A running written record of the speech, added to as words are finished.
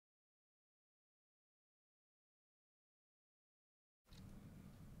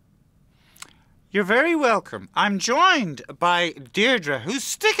You're very welcome. I'm joined by Deirdre, who's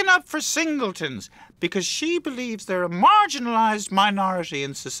sticking up for Singletons because she believes they're a marginalised minority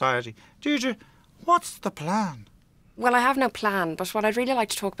in society. Deirdre, what's the plan? Well, I have no plan, but what I'd really like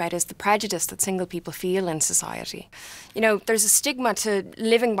to talk about is the prejudice that single people feel in society. You know, there's a stigma to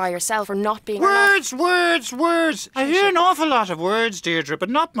living by yourself or not being... Words! I hear an awful lot of words, Deirdre, but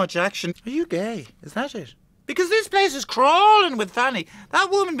not much action. Are you gay? Is that it? Because this place is crawling with Fanny.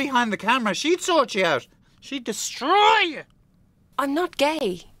 That woman behind the camera, she'd sort you out. She'd destroy you. I'm not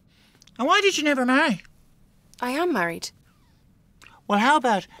gay. And why did you never marry? I am married. Well, how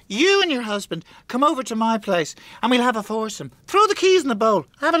about you and your husband come over to my place and we'll have a foursome. Throw the keys in the bowl.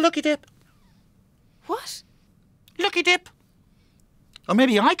 Have a looky dip. What? Looky dip. Or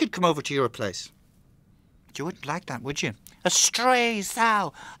maybe I could come over to your place. You wouldn't like that, would you? A stray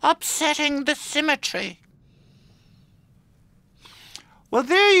sow upsetting the symmetry. Well,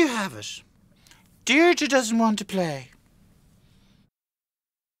 there you have it. Deirdre doesn't want to play.